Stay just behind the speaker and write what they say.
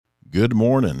Good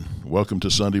morning. Welcome to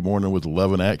Sunday Morning with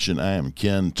Love in Action. I am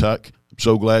Ken Tuck. I'm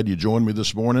so glad you joined me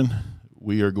this morning.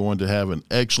 We are going to have an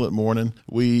excellent morning.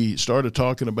 We started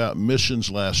talking about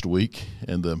missions last week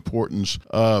and the importance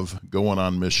of going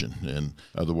on mission. In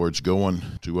other words, going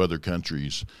to other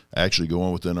countries, actually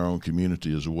going within our own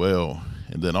community as well.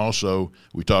 And then also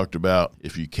we talked about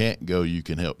if you can't go, you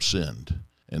can help send.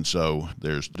 And so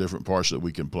there's different parts that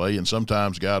we can play, and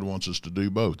sometimes God wants us to do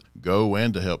both, go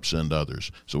and to help send others.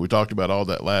 So we talked about all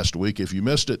that last week. If you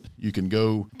missed it, you can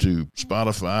go to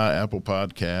Spotify, Apple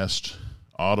Podcasts,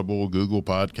 Audible, Google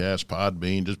Podcasts,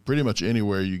 Podbean, just pretty much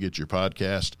anywhere you get your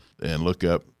podcast, and look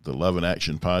up the Love in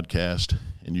Action podcast,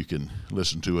 and you can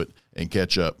listen to it and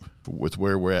catch up with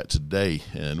where we're at today.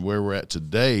 And where we're at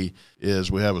today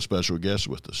is we have a special guest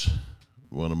with us.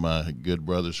 One of my good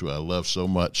brothers who I love so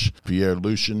much, Pierre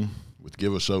Lucien with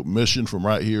Give Us Hope Mission from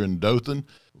right here in Dothan.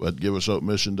 But Give Us Hope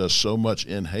Mission does so much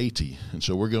in Haiti. And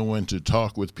so we're going to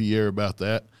talk with Pierre about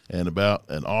that and about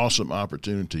an awesome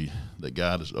opportunity that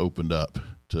God has opened up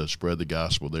to spread the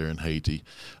gospel there in Haiti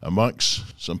amongst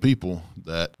some people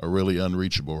that are really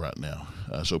unreachable right now.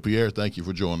 So Pierre, thank you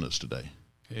for joining us today.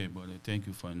 Hey, brother, thank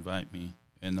you for inviting me.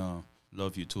 And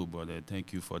love you too, brother.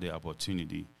 Thank you for the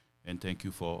opportunity. And thank you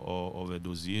for all over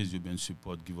those years you've been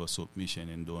support Give Us Hope Mission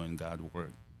and doing God's work.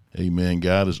 Amen.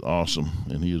 God is awesome,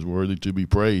 and he is worthy to be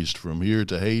praised from here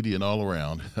to Haiti and all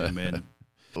around. Amen.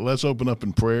 Let's open up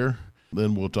in prayer.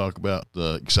 Then we'll talk about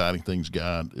the exciting things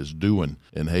God is doing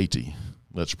in Haiti.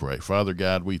 Let's pray. Father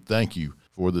God, we thank you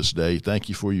for this day. Thank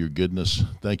you for your goodness.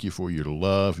 Thank you for your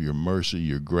love, your mercy,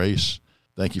 your grace.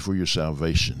 Thank you for your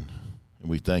salvation. And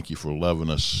we thank you for loving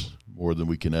us more than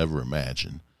we can ever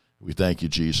imagine. We thank you,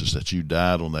 Jesus, that you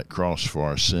died on that cross for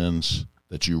our sins,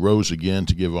 that you rose again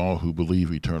to give all who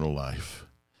believe eternal life.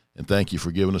 And thank you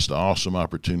for giving us the awesome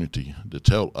opportunity to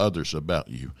tell others about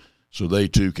you so they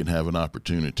too can have an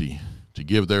opportunity to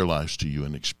give their lives to you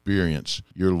and experience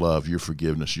your love, your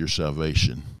forgiveness, your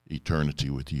salvation, eternity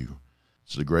with you.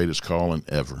 It's the greatest calling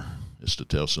ever, is to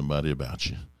tell somebody about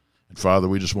you. And Father,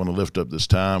 we just want to lift up this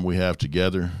time we have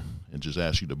together and just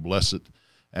ask you to bless it.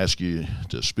 Ask you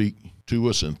to speak to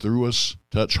us and through us.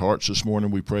 Touch hearts this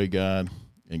morning, we pray, God.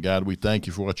 And God, we thank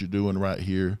you for what you're doing right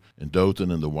here in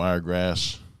Dothan and the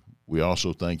Wiregrass. We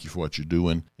also thank you for what you're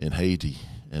doing in Haiti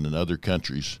and in other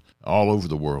countries all over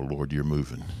the world, Lord. You're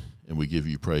moving, and we give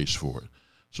you praise for it.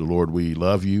 So, Lord, we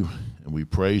love you and we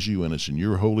praise you, and it's in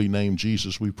your holy name,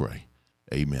 Jesus, we pray.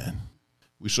 Amen.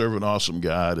 We serve an awesome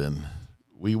God, and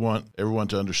we want everyone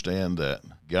to understand that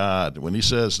God, when he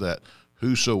says that,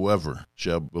 whosoever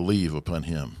shall believe upon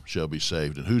him shall be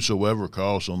saved, and whosoever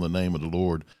calls on the name of the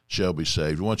Lord shall be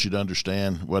saved. I want you to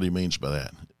understand what he means by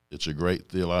that. It's a great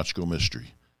theological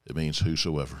mystery. It means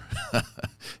whosoever.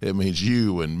 It means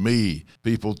you and me,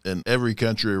 people in every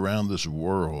country around this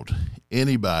world.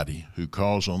 Anybody who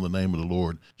calls on the name of the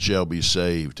Lord shall be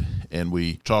saved. And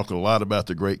we talk a lot about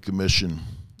the Great Commission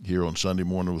here on Sunday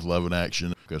Morning with Love in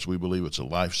Action, because we believe it's a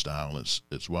lifestyle.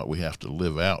 It's what we have to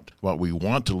live out, what we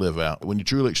want to live out. When you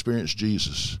truly experience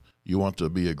Jesus, you want to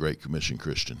be a Great Commission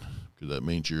Christian, because that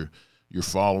means you're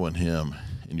following him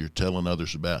and you're telling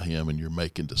others about him and you're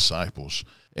making disciples.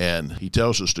 And he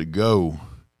tells us to go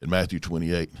in Matthew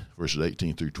 28, verses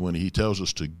 18 through 20. He tells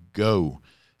us to go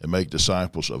and make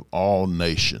disciples of all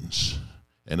nations.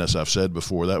 And as I've said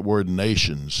before, that word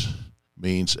nations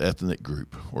means ethnic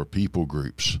group or people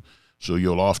groups. So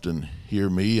you'll often hear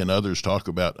me and others talk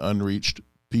about unreached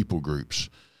people groups.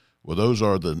 Well, those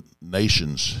are the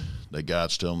nations that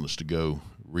God's telling us to go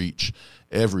reach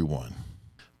everyone.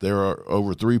 There are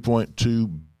over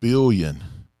 3.2 billion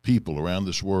people around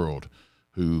this world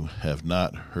who have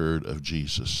not heard of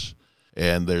Jesus.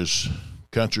 And there's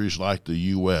countries like the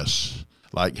U.S.,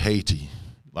 like Haiti,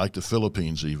 like the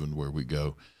Philippines even, where we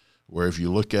go, where if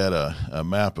you look at a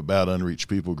map about unreached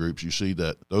people groups, you see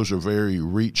that those are very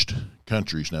reached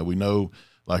countries. Now, we know,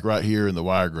 like right here in the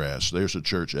Wiregrass, there's a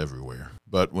church everywhere.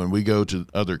 But when we go to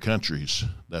other countries,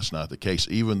 that's not the case.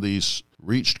 Even these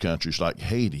reached countries like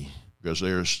Haiti, because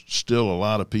there's still a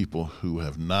lot of people who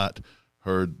have not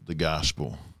heard the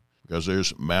gospel, because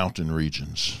there's mountain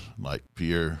regions like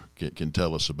Pierre can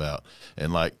tell us about,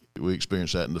 and like we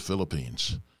experienced that in the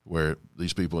Philippines, where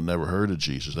these people had never heard of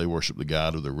Jesus. They worship the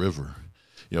God of the river.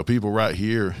 You know, people right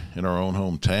here in our own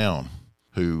hometown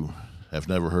who have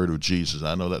never heard of Jesus.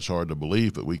 I know that's hard to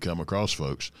believe, but we come across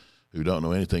folks who don't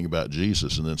know anything about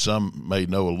Jesus, and then some may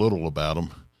know a little about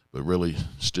him, but really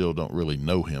still don't really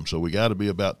know him. So we got to be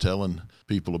about telling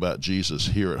people about Jesus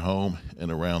here at home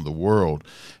and around the world.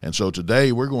 And so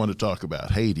today we're going to talk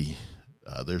about Haiti.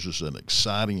 There's just an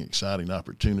exciting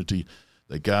opportunity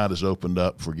that God has opened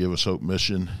up for Give Us Hope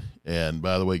Mission And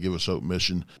by the way, Give Us Hope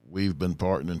Mission, we've been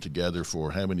partnering together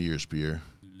for how many years, Pierre?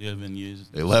 11 years.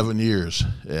 11 years.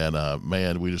 And,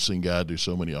 man, we just seen God do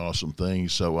so many awesome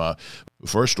things. So,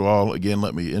 first of all, again,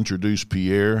 let me introduce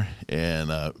Pierre.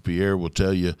 And Pierre will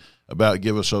tell you about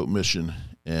Give Us Hope Mission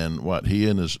and what he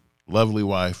and his lovely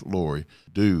wife, Lori,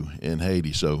 do in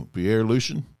Haiti. So, Pierre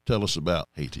Lucien, tell us about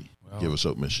Haiti. Well, Give Us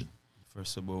Hope Mission.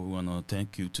 First of all, we want to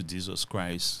thank you to Jesus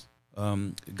Christ.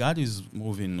 God is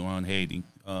moving around Haiti.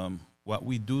 What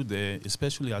we do there,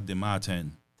 especially at the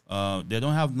Martin, they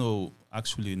don't have no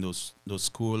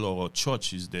school or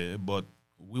churches there, but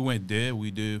we went there.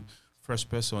 We the first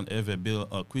person ever built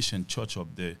a Christian church up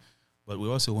there. But we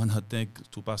also want to thank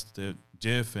to Pastor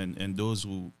Jeff and those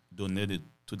who donated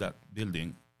to that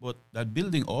building. But that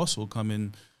building also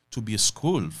coming to be a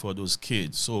school for those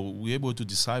kids. So we're able to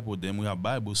disciple them. We have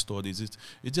Bible studies. It's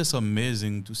just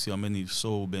amazing to see how many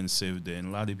souls been saved there. And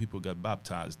a lot of people got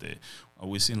baptized there.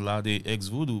 We've seen a lot of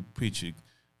ex-voodoo preaching.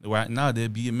 Right now, they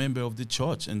be a member of the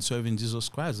church and serving Jesus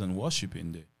Christ and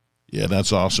worshiping there. Yeah,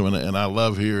 that's awesome. And I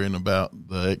love hearing about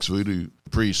the ex-voodoo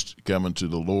priest coming to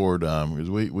the Lord, because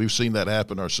we've seen that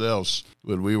happen ourselves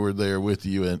when we were there with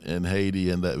you in Haiti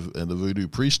and the voodoo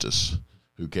priestess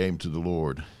who came to the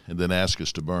Lord and then asked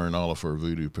us to burn all of her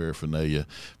voodoo paraphernalia,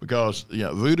 because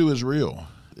voodoo is real.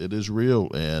 It is real,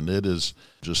 and it is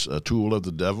just a tool of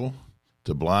the devil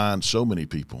to blind so many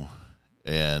people.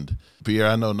 And Pierre,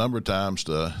 I know a number of times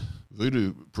the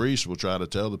voodoo priest will try to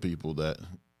tell the people that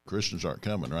Christians aren't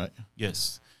coming, right?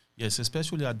 Yes,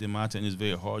 especially at the mountain, it's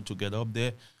very hard to get up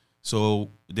there. So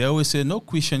they always say no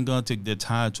Christian gonna take the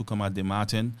time to come at the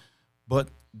mountain, but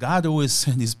God always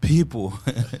send his people.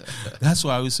 That's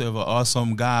why we serve an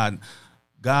awesome God.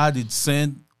 God had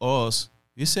sent us.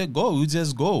 He said, go, we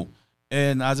just go.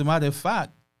 And as a matter of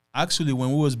fact, actually,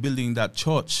 when we was building that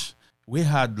church, we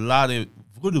had a lot of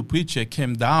voodoo preacher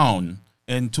came down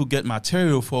and to get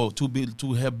material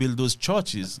to help build those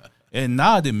churches. And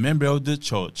now they're member of the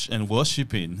church and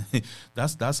worshiping.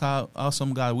 That's how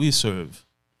awesome God we serve.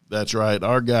 That's right.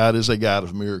 Our God is a God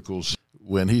of miracles.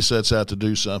 When he sets out to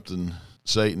do something,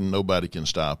 Satan, nobody can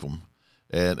stop him,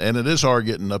 and it is hard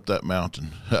getting up that mountain.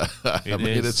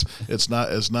 It's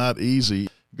not easy.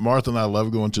 Martha and I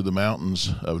love going to the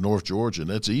mountains of North Georgia, and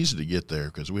it's easy to get there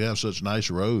because we have such nice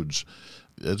roads.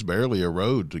 It's barely a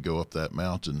road to go up that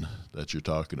mountain that you're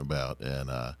talking about,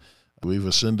 and we've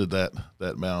ascended that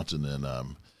mountain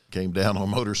and came down on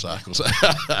motorcycles.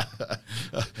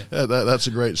 That's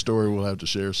a great story we'll have to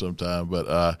share sometime.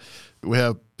 But we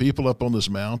have people up on this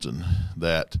mountain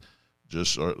that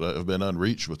just have been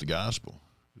unreached with the gospel.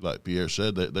 Like Pierre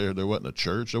said, there wasn't a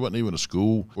church. There wasn't even a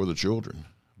school for the children.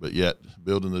 But yet,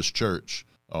 building this church,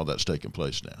 all that's taking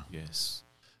place now. Yes.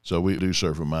 So we do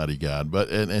serve a mighty God. But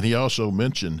and he also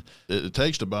mentioned it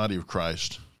takes the body of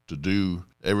Christ to do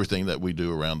everything that we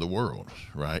do around the world,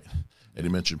 right? And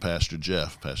he mentioned Pastor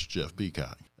Jeff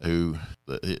Peacock, who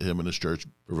him and his church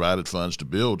provided funds to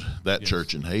build that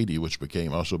church in Haiti, which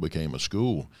also became a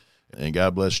school. And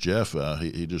God bless Jeff.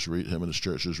 He just him and his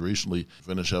church just recently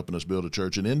finished helping us build a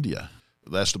church in India.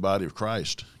 That's the body of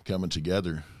Christ coming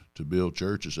together to build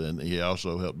churches, and he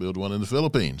also helped build one in the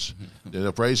Philippines.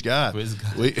 Praise God. Praise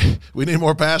God. We need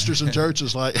more pastors and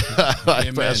churches like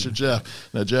Pastor Jeff.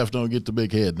 Now, Jeff, don't get the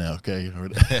big head now, okay?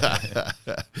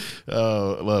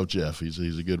 Oh, I love Jeff. He's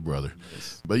a good brother.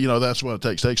 Yes. But, that's what it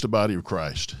takes. It takes the body of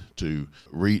Christ to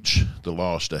reach the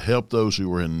lost, to help those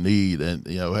who are in need. And,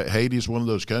 Haiti is one of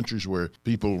those countries where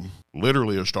people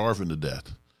literally are starving to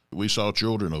death. We saw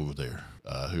children over there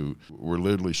who were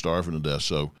literally starving to death.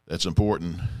 So it's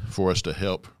important for us to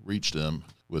help reach them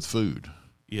with food.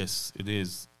 Yes, it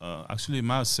is. Actually,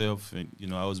 myself,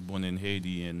 I was born in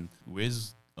Haiti and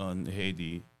raised in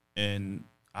Haiti, and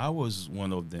I was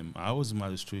one of them. I was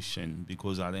malnutrition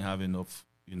because I didn't have enough,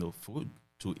 food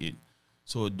to eat.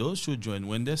 So those children,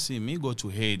 when they see me go to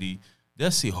Haiti, they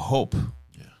see hope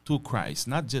to Christ.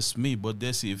 Not just me, but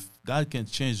they see if God can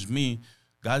change me,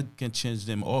 God can change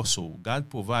them also. God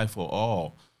provide for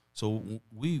all. So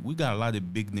we got a lot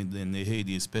of big needs in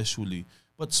Haiti especially.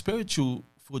 But spiritual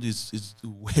food is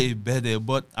way better.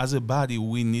 But as a body,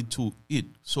 we need to eat.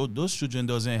 So those children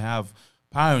doesn't have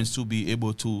parents to be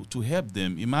able to help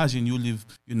them. Imagine you live,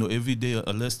 every day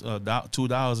less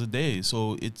 $2 a day.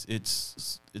 So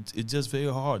it's just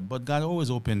very hard. But God always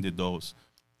opened the doors.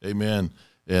 Amen.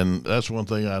 And that's one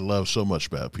thing I love so much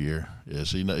about Pierre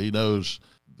is he knows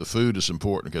the food is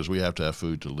important because we have to have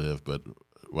food to live. But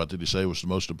what did he say was the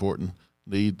most important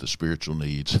need? The spiritual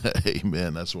needs.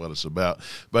 Amen. That's what it's about.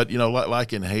 But,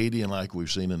 like in Haiti and like we've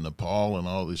seen in Nepal and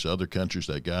all these other countries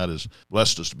that God has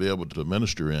blessed us to be able to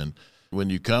minister in,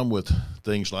 when you come with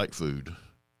things like food,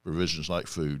 provisions like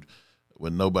food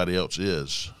when nobody else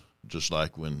is, just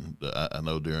like when I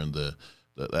know during the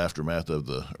aftermath of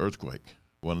the earthquake,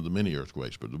 one of the many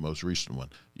earthquakes, but the most recent one.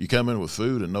 You come in with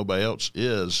food and nobody else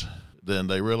is, then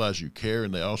they realize you care,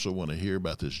 and they also want to hear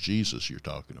about this Jesus you're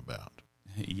talking about.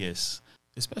 Yes,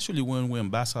 especially when we're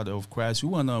ambassador of Christ, we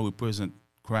want to represent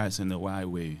Christ in the right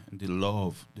way, the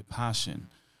love, the passion.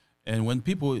 And when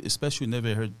people, especially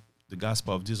never heard the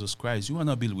gospel of Jesus Christ, you want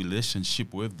to build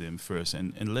relationship with them first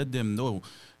and let them know,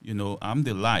 I'm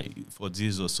the light for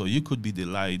Jesus. So you could be the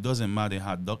light. It doesn't matter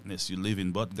how darkness you live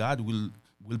in, but God will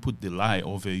put the light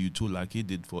over you too, like he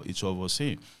did for each of us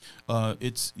here.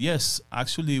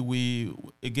 Actually, we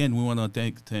want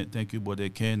to thank you, Brother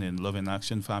Ken and Love and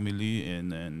Action family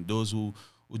and those who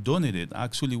donated.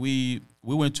 Actually, we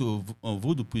went to a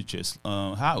voodoo preacher's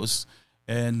house,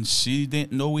 and she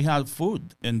didn't know we had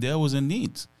food, and there was a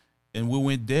need. And we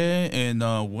went there, and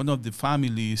one of the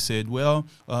family said, well,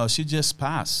 she just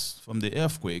passed from the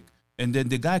earthquake. And then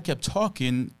the guy kept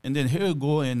talking, and then here we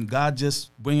go, and God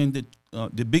just bringing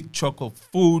the big truck of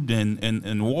food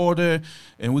and water,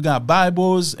 and we got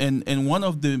Bibles, and one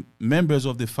of the members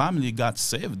of the family got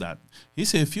saved. That he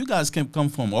said, if you guys can come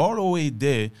from all the way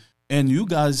there, and you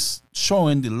guys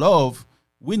showing the love,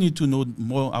 we need to know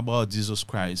more about Jesus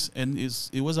Christ. And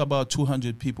it was about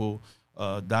 200 people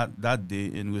that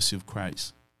day and received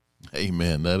Christ.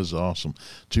 Amen. That is awesome.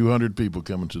 200 people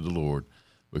coming to the Lord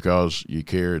because you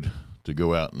cared to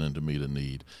go out and to meet a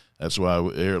need. That's why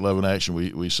here at Love and Action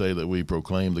we say that we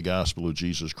proclaim the gospel of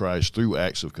Jesus Christ through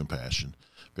acts of compassion.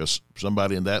 Because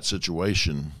somebody in that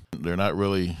situation, they're not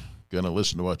really going to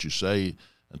listen to what you say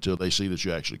until they see that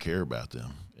you actually care about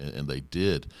them. And they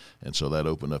did. And so that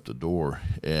opened up the door.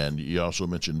 And you also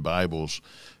mentioned Bibles,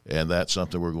 and that's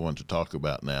something we're going to talk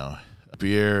about now.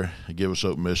 Pierre, Give Us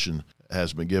Hope Mission,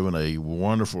 has been given a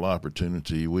wonderful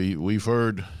opportunity. We've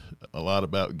heard a lot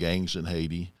about gangs in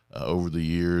Haiti over the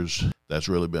years. That's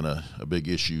really been a big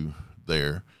issue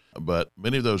there. But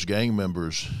many of those gang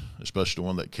members, especially the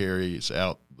one that carries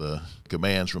out the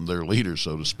commands from their leaders,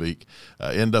 so to speak,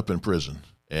 end up in prison.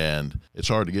 And it's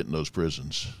hard to get in those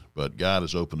prisons. But God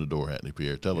has opened the door, hasn't he,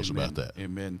 Pierre? Tell us about that.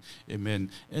 Amen.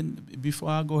 And before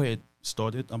I go ahead,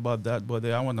 started about that, but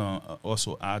I want to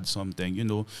also add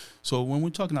something, So when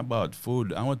we're talking about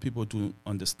food, I want people to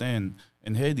understand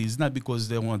in Haiti, it's not because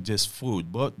they want just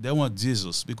food, but they want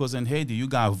Jesus. Because in Haiti, you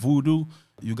got voodoo,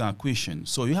 you got Christian.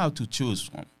 So you have to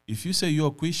choose one. If you say you're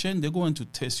a Christian, they're going to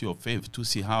test your faith to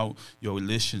see how your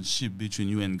relationship between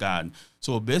you and God.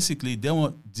 So basically, they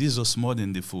want Jesus more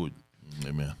than the food.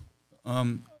 Amen.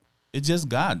 It's just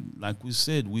God. Like we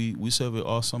said, we serve an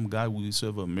awesome God. We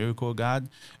serve a miracle God.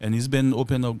 And he's been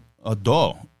opening a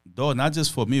door, not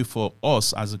just for me, for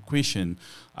us as a Christian,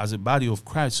 as a body of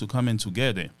Christ to come in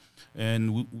together.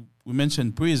 And we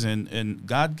mentioned prison, and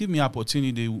God gave me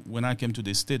opportunity. When I came to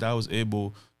the state, I was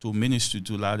able to minister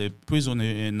to a lot of prisoners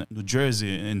in New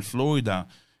Jersey and Florida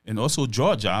and also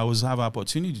Georgia. I was have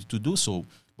opportunity to do so.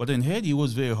 But in Haiti, it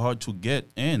was very hard to get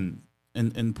in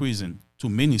prison to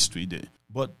ministry there.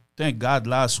 But thank God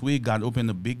last week, God opened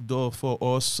a big door for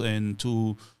us and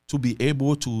to be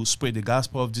able to spread the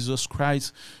gospel of Jesus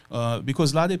Christ.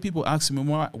 Because a lot of people ask me,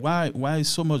 why is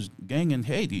so much gang in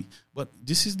Haiti? But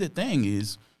this is the thing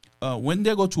is, when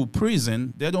they go to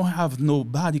prison, they don't have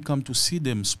nobody come to see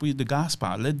them, spread the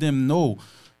gospel, let them know.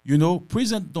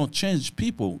 Prison don't change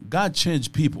people. God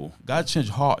changed people. God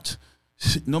changed heart.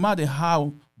 No matter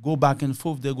how go back and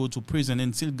forth, they go to prison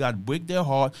until God break their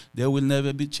heart, they will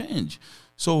never be changed.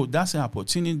 So that's an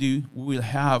opportunity we will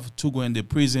have to go in the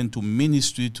prison to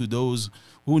ministry to those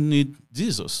who need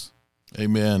Jesus.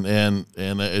 Amen. And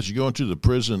as you go into the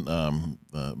prison,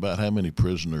 about how many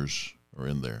prisoners are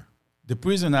in there? The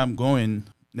prison I'm going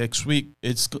next week,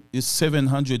 it's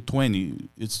 720.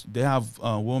 They have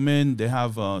women, they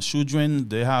have children,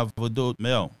 they have adult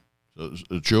male.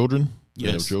 So children? Yes.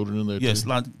 They have children in there too? Yes,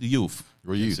 like youth.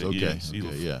 Or youth, okay. Yes, okay,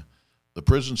 youth. yeah. The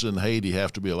prisons in Haiti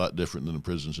have to be a lot different than the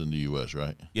prisons in the U.S.,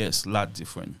 right? Yes, a lot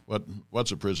different.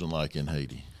 What's a prison like in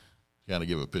Haiti? Kind of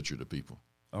give a picture to people.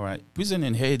 All right. Prison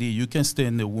in Haiti, you can stay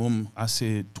in the room, I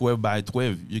say 12 by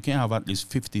 12. You can have at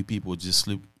least 50 people just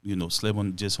sleep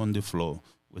on the floor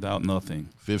without nothing.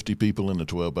 50 people in a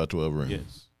 12 by 12 room?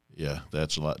 Yes. Yeah,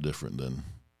 that's a lot different than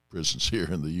prisons here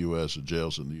in the U.S. or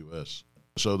jails in the U.S.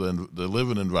 So then the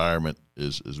living environment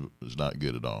is not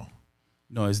good at all.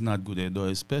 No, it's not good at all,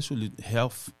 especially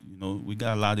health. We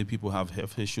got a lot of people have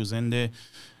health issues in there.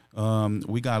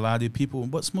 We got a lot of people,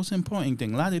 but most important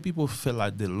thing, a lot of people feel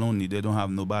like they're lonely. They don't have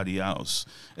nobody else.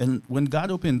 And when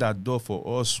God opened that door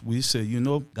for us, we say,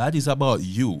 God is about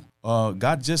you.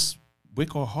 God just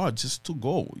break our heart just to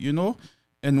go,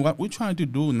 And what we're trying to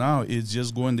do now is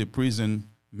just go in the prison,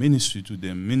 ministry to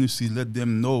them, ministry, let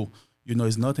them know,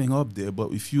 it's nothing up there.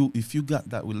 But if you got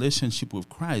that relationship with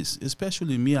Christ,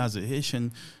 especially me as a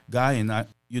Haitian guy, and I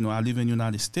live in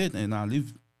United States and I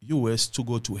live U.S. to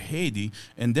go to Haiti,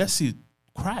 and that's it.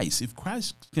 Christ, if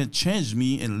Christ can change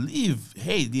me and leave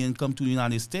Haiti and come to the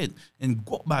United States and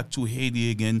go back to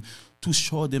Haiti again to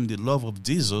show them the love of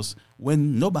Jesus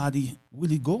when nobody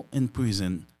really go in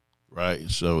prison. Right.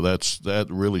 So that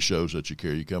really shows that you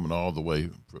care. You're coming all the way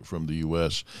from the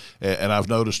U.S. And I've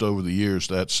noticed over the years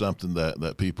that's something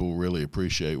that people really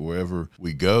appreciate wherever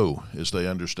we go, is they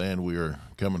understand we are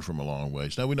coming from a long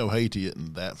ways. Now, we know Haiti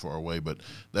isn't that far away, but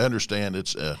they understand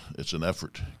it's an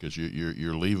effort, because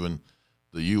you're leaving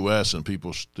the U.S. and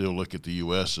people still look at the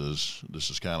U.S. as this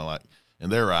is kind of like, in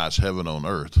their eyes, heaven on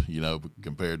earth,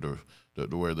 compared to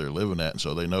where they're living at. And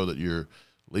so they know that you're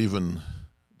leaving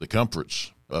the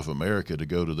comforts of America to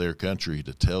go to their country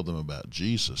to tell them about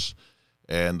Jesus.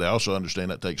 And they also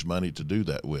understand that takes money to do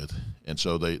that with. And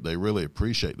so they really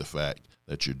appreciate the fact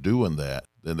that you're doing that.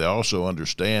 Then they also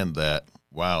understand that,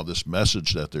 wow, this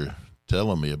message that they're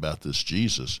telling me about this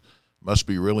Jesus must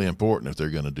be really important if they're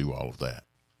going to do all of that.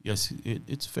 Yes,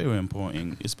 it's very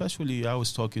important. Especially, I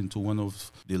was talking to one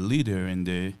of the leader in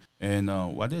there,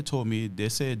 and what they told me, they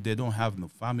said they don't have no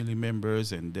family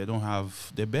members, and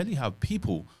they barely have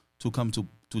people to come to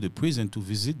the prison to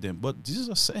visit them. But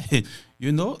Jesus said,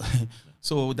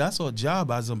 so that's our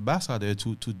job as ambassador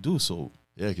to do so.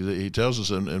 Yeah, because he tells us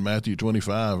in Matthew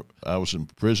 25, I was in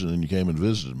prison and you came and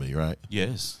visited me, right?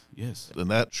 Yes.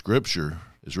 And that scripture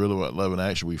is really what Love in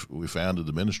Action, we founded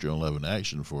the ministry on Love in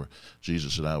Action for.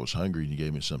 Jesus said, I was hungry and you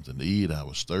gave me something to eat. I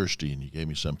was thirsty and you gave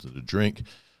me something to drink.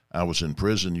 I was in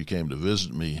prison, you came to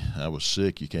visit me. I was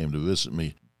sick, you came to visit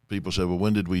me. People said, well,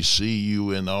 when did we see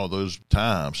you in all those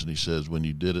times? And he says, when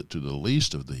you did it to the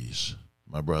least of these,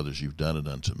 my brothers, you've done it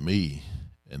unto me.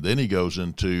 And then he goes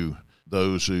into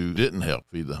those who didn't help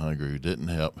feed the hungry, who didn't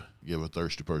help give a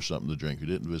thirsty person something to drink, who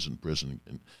didn't visit in prison.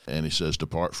 And he says,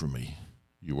 depart from me,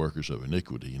 you workers of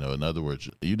iniquity. In other words,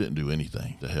 you didn't do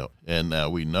anything to help. And now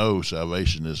we know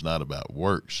salvation is not about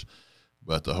works.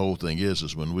 But the whole thing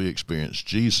is when we experience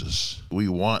Jesus, we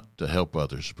want to help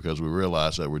others because we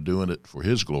realize that we're doing it for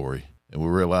his glory. And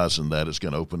we're realizing that it's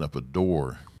going to open up a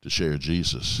door to share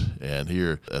Jesus. And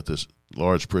here at this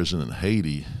large prison in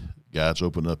Haiti, God's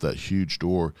opened up that huge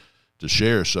door to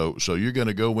share. So you're going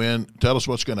to go in. Tell us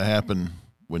what's going to happen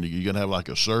when you're going to have like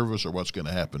a service, or what's going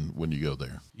to happen when you go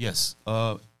there. Yes.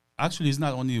 Actually, it's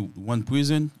not only one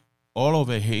prison. All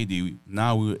over Haiti,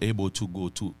 now we're able to go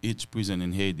to each prison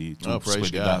in Haiti to spread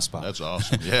the gospel. That's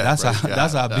awesome. Yeah,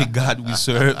 that's our big God we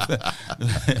serve.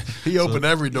 He opened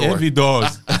every door. Every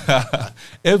doors.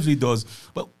 Every doors.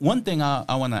 But one thing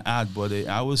I want to add, buddy,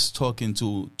 I was talking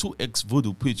to 2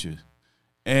 ex-voodoo preachers,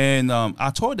 and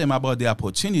I told them about the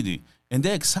opportunity, and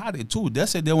they're excited too. They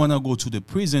said they want to go to the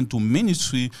prison to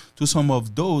ministry to some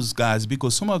of those guys,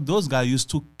 because some of those guys used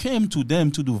to came to them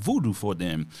to do voodoo for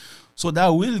them. So that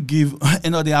will give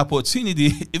another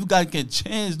opportunity if God can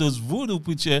change those voodoo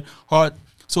preacher heart,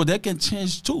 so they can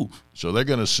change too. So they're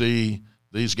going to see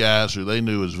these guys who they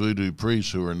knew as voodoo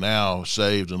priests who are now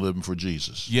saved and living for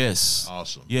Jesus. Yes.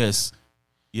 Awesome. Yes.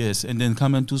 And then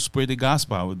coming to spread the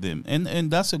gospel with them. And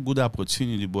that's a good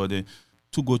opportunity, brother,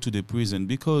 to go to the prison,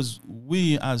 because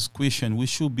we as Christians, we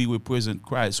should be represent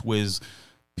Christ where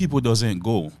people doesn't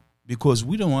go, because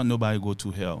we don't want nobody to go to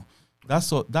hell.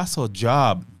 That's our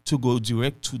job, to go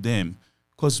direct to them.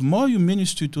 Because more you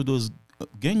minister to those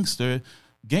gang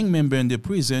member in the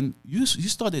prison, you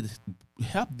started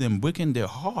help them, breaking their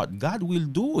heart. God will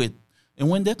do it. And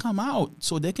when they come out,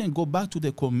 so they can go back to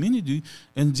their community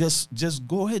and just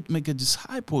go ahead, make a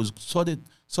disciples, so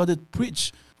that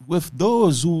preach with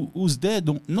those who's there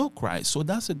don't know Christ. So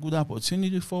that's a good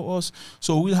opportunity for us.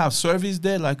 So we'll have service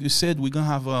there. Like you said, we're going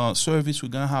to have a service. We're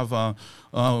going to have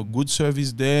a good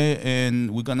service there.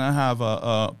 And we're going to have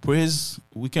a praise.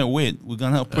 We can't wait. We're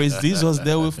going to praise Jesus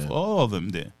there with all of them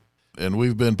there. And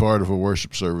we've been part of a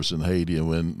worship service in Haiti.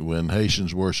 And when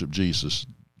Haitians worship Jesus,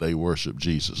 they worship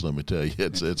Jesus. Let me tell you,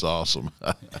 it's awesome.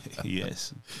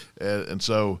 Yes. And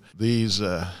so these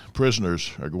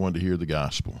prisoners are going to hear the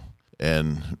gospel.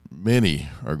 And many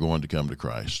are going to come to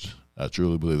Christ. I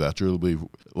truly believe that. I truly believe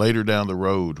later down the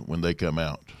road when they come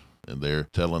out and they're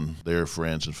telling their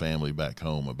friends and family back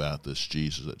home about this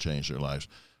Jesus that changed their lives,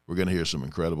 we're going to hear some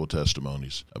incredible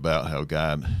testimonies about how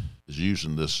God is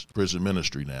using this prison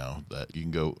ministry now that you can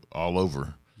go all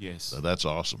over. Yes. So that's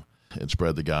awesome. And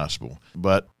spread the gospel.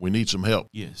 But we need some help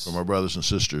from our brothers and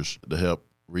sisters to help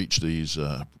reach these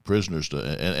prisoners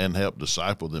and help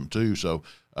disciple them too. So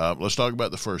let's talk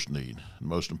about the first need. The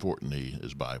most important need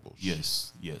is Bibles.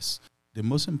 Yes. The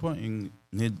most important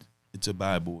need is a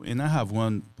Bible. And I have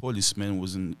one policeman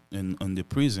was in the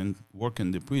prison, working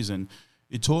in the prison.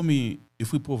 He told me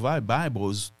if we provide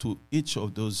Bibles to each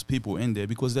of those people in there,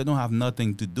 because they don't have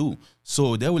nothing to do,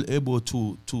 so they will able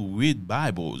to read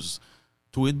Bibles,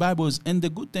 And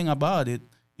the good thing about it,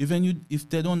 even if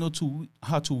they don't know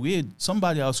how to read,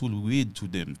 somebody else will read to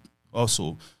them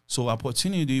also. So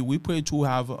opportunity, we pray to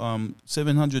have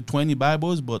 720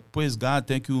 Bibles, but praise God,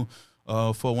 thank you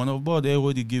for one of us. They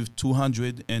already give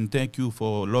 200, and thank you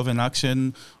for Love and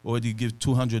Action, already give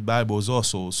 200 Bibles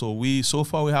also. So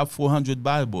far we have 400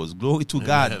 Bibles. Glory to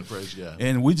God. Praise God.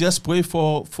 And we just pray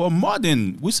for more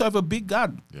than, we serve a big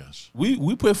God. Yes.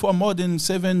 We pray for more than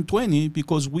 720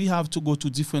 because we have to go to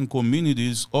different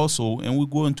communities also, and we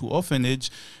go into orphanage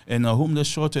and homeless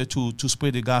shelter to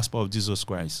spread the gospel of Jesus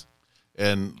Christ.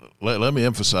 And let me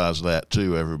emphasize that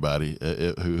too, everybody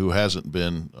who hasn't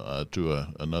been to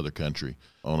another country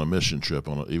on a mission trip,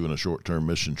 even a short-term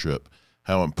mission trip,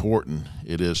 how important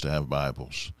it is to have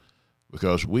Bibles.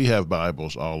 Because we have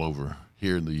Bibles all over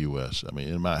here in the U.S. I mean,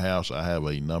 in my house, I have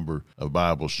a number of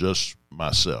Bibles just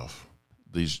myself.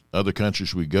 These other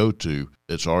countries we go to,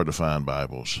 it's hard to find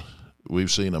Bibles.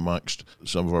 We've seen amongst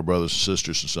some of our brothers and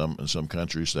sisters in some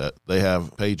countries that they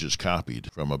have pages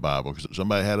copied from a Bible because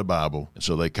somebody had a Bible, and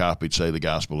so they copied, say, the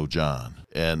Gospel of John,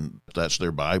 and that's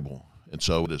their Bible. And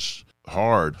so it's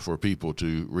hard for people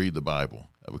to read the Bible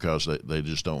because they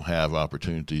just don't have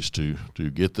opportunities to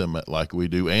get them like we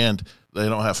do, and they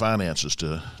don't have finances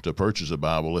to purchase a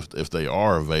Bible if they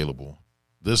are available.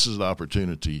 This is the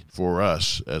opportunity for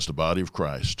us as the body of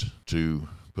Christ to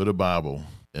put a Bible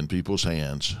in people's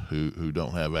hands who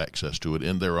don't have access to it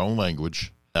in their own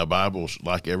language. Now, Bibles,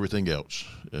 like everything else,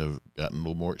 have gotten a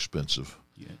little more expensive.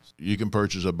 Yes. You can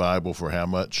purchase a Bible for how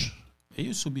much? It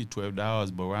used to be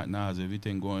 $12, but right now, as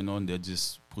everything going on, they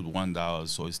just put $1,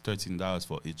 so it's $13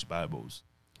 for each Bibles.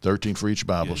 $13 for each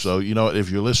Bible. Yes. So, if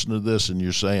you're listening to this and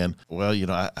you're saying, well,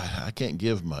 I can't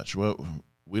give much. Well,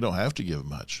 we don't have to give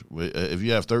much. If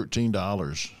you have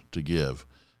 $13 to give,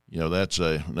 that's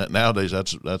nowadays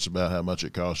that's about how much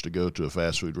it costs to go to a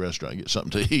fast food restaurant and get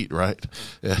something to eat, right?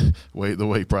 The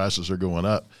way prices are going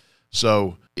up.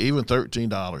 So even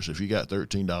 $13, if you got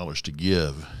 $13 to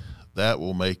give, that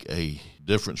will make a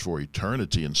difference for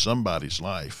eternity in somebody's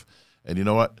life. And you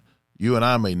know what? You and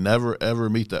I may never, ever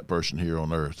meet that person here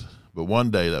on earth, but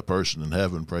one day that person in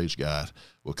heaven, praise God,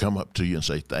 will come up to you and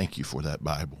say, thank you for that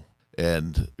Bible.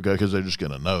 And because they're just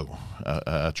going to know.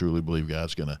 I truly believe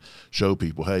God's going to show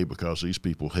people, hey, because these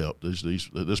people helped,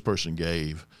 this person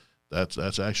gave.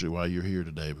 That's actually why you're here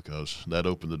today, because that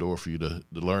opened the door for you to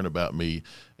learn about me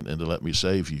and to let me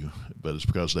save you. But it's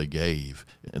because they gave.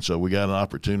 And so we got an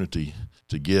opportunity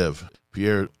to give.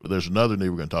 Pierre, there's another need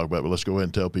we're going to talk about, but let's go ahead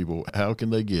and tell people how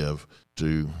can they give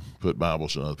to put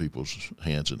Bibles in other people's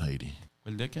hands in Haiti.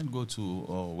 Well, they can go to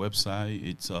our website.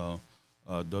 It's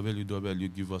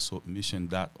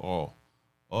www.giveushopemission.org.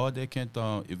 Or they can,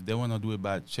 if they want to do it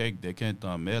by check, they can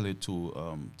mail it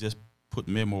to just put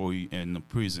memory in the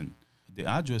prison. The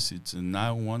address is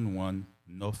 911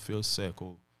 Northfield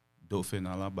Circle, Dauphin,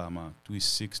 Alabama,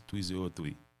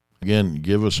 36303. Again,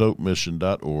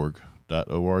 giveushopemission.org,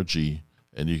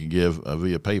 and you can give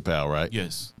via PayPal, right?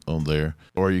 Yes. On there.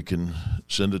 Or you can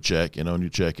send a check, and on your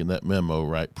check in that memo,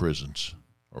 write prisons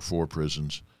or 4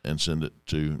 prisons, and send it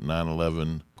to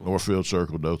 911 Northfield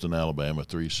Circle, Dothan, Alabama,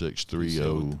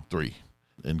 36303,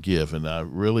 and give. And I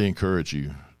really encourage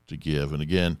you to give. And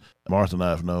again, Martha and I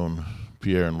have known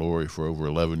Pierre and Lori for over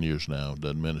 11 years now,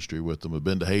 done ministry with them. I've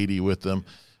been to Haiti with them,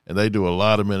 and they do a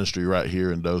lot of ministry right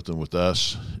here in Dothan with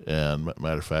us. And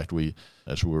matter of fact,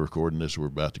 as we're recording this, we're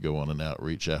about to go on an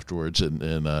outreach afterwards.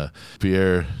 And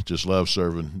Pierre just loves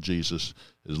serving Jesus.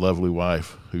 His lovely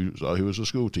wife, who was a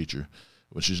school teacher,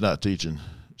 when she's not teaching,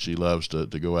 she loves to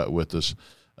go out with us.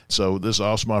 So this is an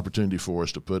awesome opportunity for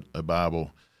us to put a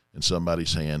Bible in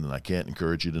somebody's hand, and I can't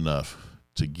encourage you enough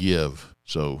to give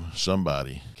so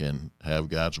somebody can have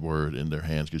God's Word in their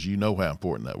hands, because you know how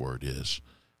important that Word is.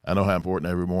 I know how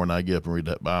important every morning I get up and read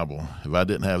that Bible. If I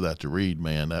didn't have that to read,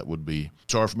 man,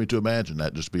 it's hard for me to imagine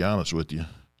that, just to be honest with you,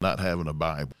 not having a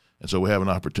Bible. And so we have an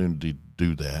opportunity to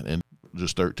do that, and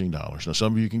just $13. Now,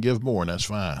 some of you can give more, and that's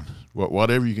fine.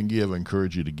 Whatever you can give, I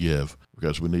encourage you to give,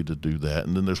 because we need to do that.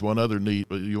 And then there's one other need.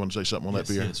 You want to say something on that,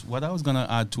 Pierre? Yes. What I was going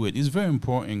to add to it, it's very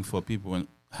important for people to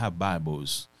have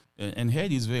Bibles. And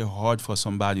Haiti is very hard for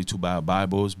somebody to buy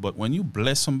Bibles, but when you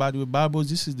bless somebody with Bibles,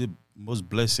 this is the most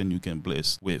blessing you can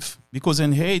bless with. Because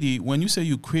in Haiti, when you say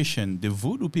you're Christian, the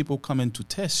voodoo people come in to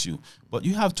test you. But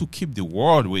you have to keep the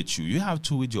word with you. You have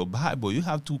to read your Bible. You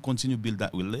have to continue to build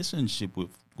that relationship with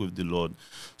the Lord.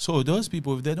 So those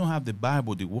people, if they don't have the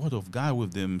Bible, the word of God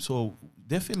with them, so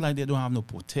they feel like they don't have no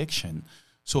protection.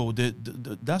 So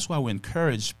that's why we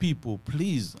encourage people,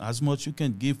 please, as much you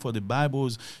can give for the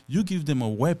Bibles, you give them a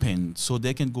weapon so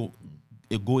they can go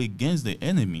against the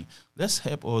enemy. Let's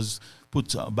help us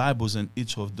put Bibles in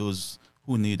each of those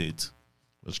who need it.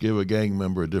 Let's give a gang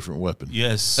member a different weapon.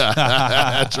 Yes.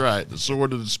 That's right, the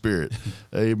sword of the Spirit.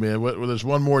 Amen. Well, there's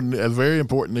one more, a very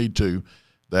important need, too,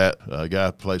 that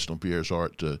God placed on Pierre's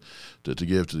heart to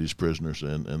give to these prisoners,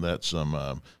 and that's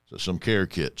some care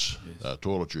kits, yes.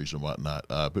 Toiletries and whatnot.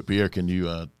 But Pierre, can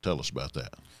you tell us about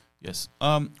that? Yes.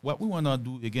 What we want to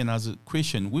do, again, as a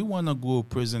Christian, we want to go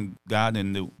present God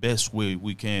in the best way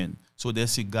we can so they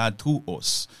see God through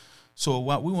us. So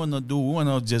what we want to do, we want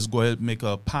to just go ahead and make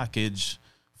a package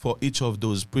for each of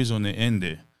those prisoners in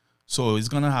there. So it's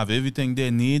going to have everything they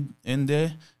need in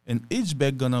there, and each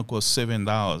bag going to cost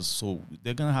 $7. So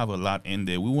they're going to have a lot in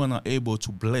there. We want to able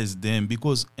to bless them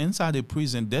because inside the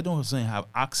prison, they don't have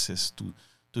access to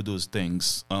those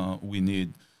things we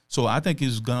need. So I think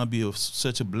it's going to be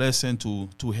such a blessing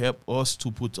to help us to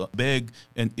put a bag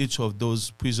in each of those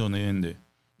prisoners in there.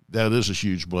 That is a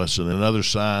huge blessing, another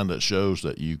sign that shows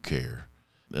that you care.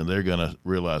 And they're going to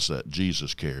realize that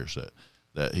Jesus cares,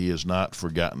 that he has not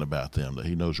forgotten about them, that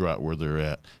he knows right where they're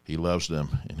at. He loves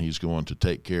them, and he's going to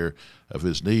take care of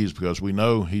his needs because we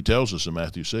know he tells us in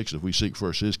Matthew 6, if we seek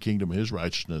first his kingdom and his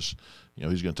righteousness,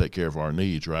 he's going to take care of our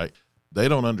needs, right? They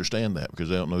don't understand that because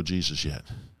they don't know Jesus yet.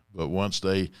 But once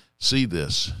they see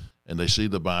this and they see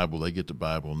the Bible, they get the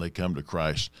Bible, and they come to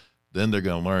Christ, then they're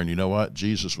going to learn, you know what?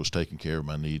 Jesus was taking care of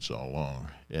my needs all along.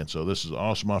 And so this is an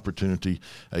awesome opportunity.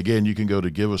 Again, you can go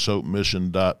to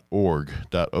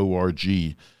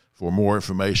giveushopemission.org for more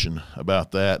information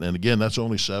about that. And again, that's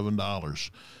only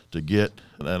 $7 to get.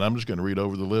 And I'm just going to read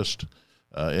over the list.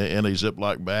 In a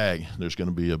Ziploc bag, there's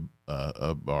going to be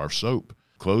a bar of soap,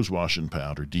 clothes washing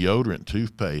powder, deodorant,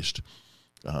 toothpaste,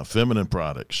 feminine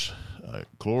products,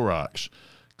 Clorox,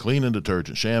 cleaning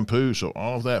detergent, shampoo. So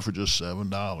all of that for just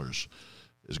 $7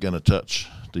 is going to touch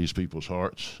these people's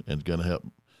hearts and going to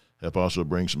help also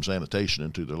bring some sanitation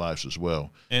into their lives as well.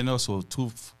 And also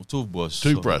toothbrush.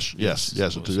 Toothbrush, yes.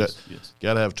 Got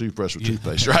to have a toothbrush with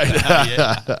toothpaste, right?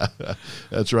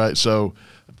 That's right. So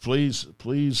please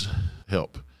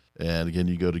help. And again,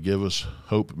 you go to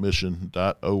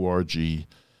giveushopemission.org,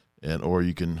 or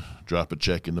you can drop a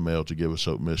check in the mail to Give Us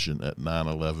Hope Mission at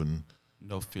 911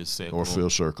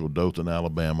 Northfield Circle, Dothan,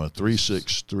 Alabama,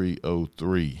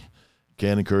 36303.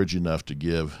 Can't encourage you enough to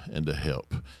give and to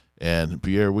help. And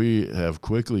Pierre, we have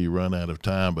quickly run out of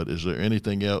time, but is there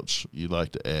anything else you'd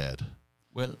like to add?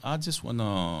 Well, I just want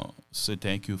to say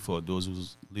thank you for those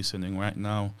who's listening right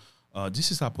now.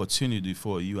 This is an opportunity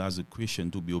for you as a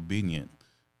Christian to be obedient,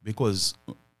 because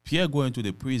Pierre going to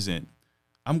the prison,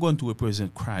 I'm going to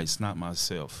represent Christ, not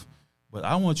myself. But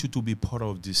I want you to be part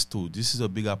of this too. This is a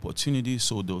big opportunity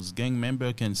so those gang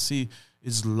members can see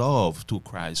his love to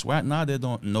Christ. Right now they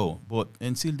don't know, but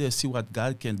until they see what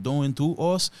God can do into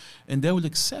us, and they will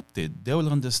accept it. They will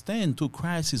understand to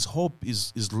Christ his hope,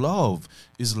 his love,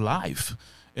 his life.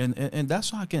 And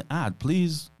that's what I can add.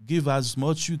 Please give as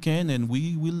much you can, and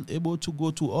we will able to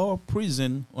go to our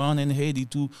prison around in Haiti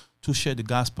to share the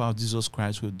gospel of Jesus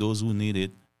Christ with those who need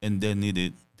it, and they need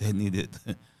it. They need it.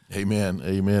 Amen.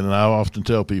 Amen. And I often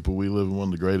tell people we live in one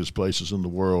of the greatest places in the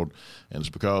world, and it's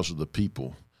because of the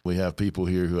people. We have people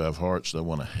here who have hearts that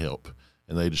want to help,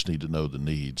 and they just need to know the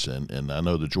needs. And I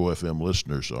know the Joy FM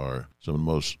listeners are some of the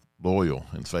most loyal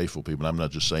and faithful people. I'm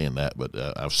not just saying that, but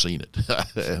I've seen it,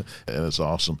 and it's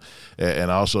awesome. And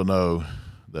I also know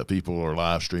that people are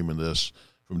live streaming this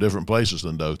from different places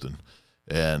than Dothan.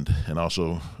 And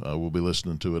also we'll be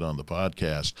listening to it on the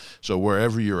podcast. So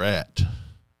wherever you're at,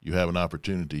 you have an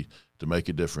opportunity to make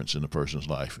a difference in a person's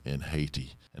life in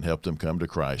Haiti and help them come to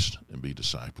Christ and be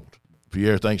discipled.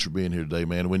 Pierre, thanks for being here today,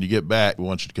 man. When you get back, we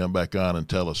want you to come back on and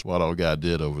tell us what all God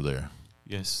did over there.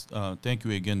 Yes. Thank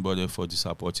you again, brother, for this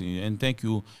opportunity. And thank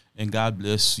you, and God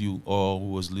bless you all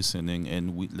who was listening.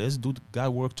 And let's do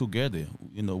God work together.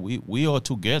 We are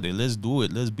together. Let's do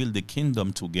it. Let's build the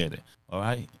kingdom together. All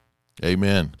right?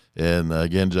 Amen. And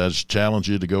again, I just challenge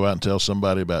you to go out and tell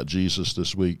somebody about Jesus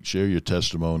this week. Share your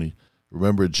testimony.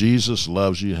 Remember, Jesus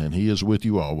loves you, and he is with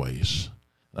you always.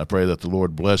 I pray that the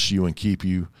Lord bless you and keep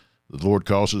you. The Lord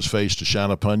cause his face to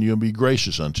shine upon you and be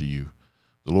gracious unto you.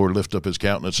 The Lord lift up his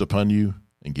countenance upon you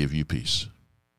and give you peace.